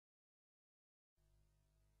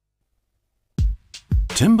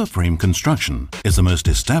Timber frame construction is the most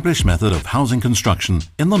established method of housing construction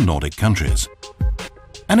in the Nordic countries.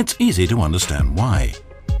 And it's easy to understand why.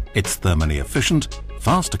 It's thermally efficient,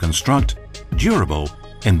 fast to construct, durable,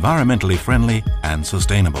 environmentally friendly and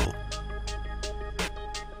sustainable.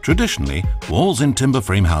 Traditionally, walls in timber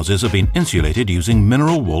frame houses have been insulated using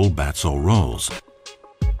mineral wool bats or rolls.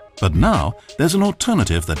 But now, there's an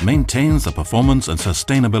alternative that maintains the performance and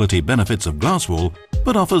sustainability benefits of glass wool,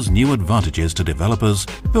 but offers new advantages to developers,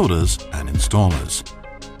 builders and installers.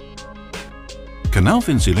 Knauf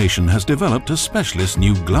Insulation has developed a specialist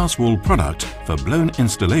new glass wool product for blown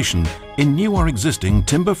installation in new or existing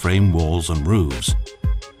timber frame walls and roofs.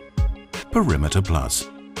 Perimeter Plus.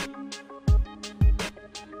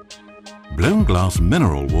 Blown glass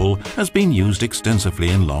mineral wool has been used extensively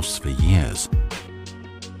in lofts for years.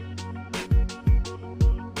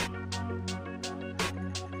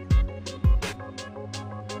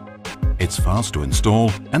 It's fast to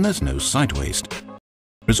install and there's no site waste.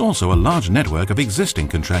 There's also a large network of existing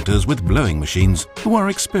contractors with blowing machines who are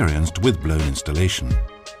experienced with blown installation.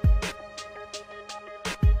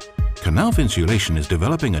 Knauf Insulation is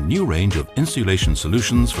developing a new range of insulation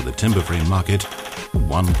solutions for the timber frame market,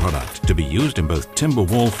 one product to be used in both timber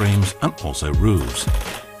wall frames and also roofs.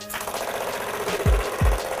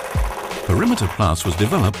 Perimeter Plus was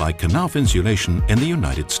developed by Knauf Insulation in the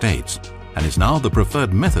United States and is now the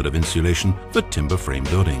preferred method of insulation for timber frame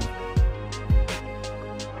building.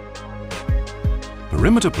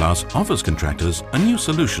 Perimeter Plus offers contractors a new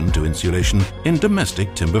solution to insulation in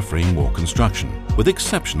domestic timber frame wall construction with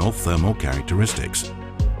exceptional thermal characteristics.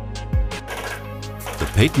 The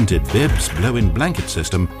patented BIBS blow-in blanket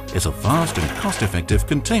system is a fast and cost-effective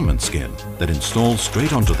containment skin that installs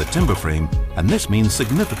straight onto the timber frame, and this means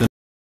significant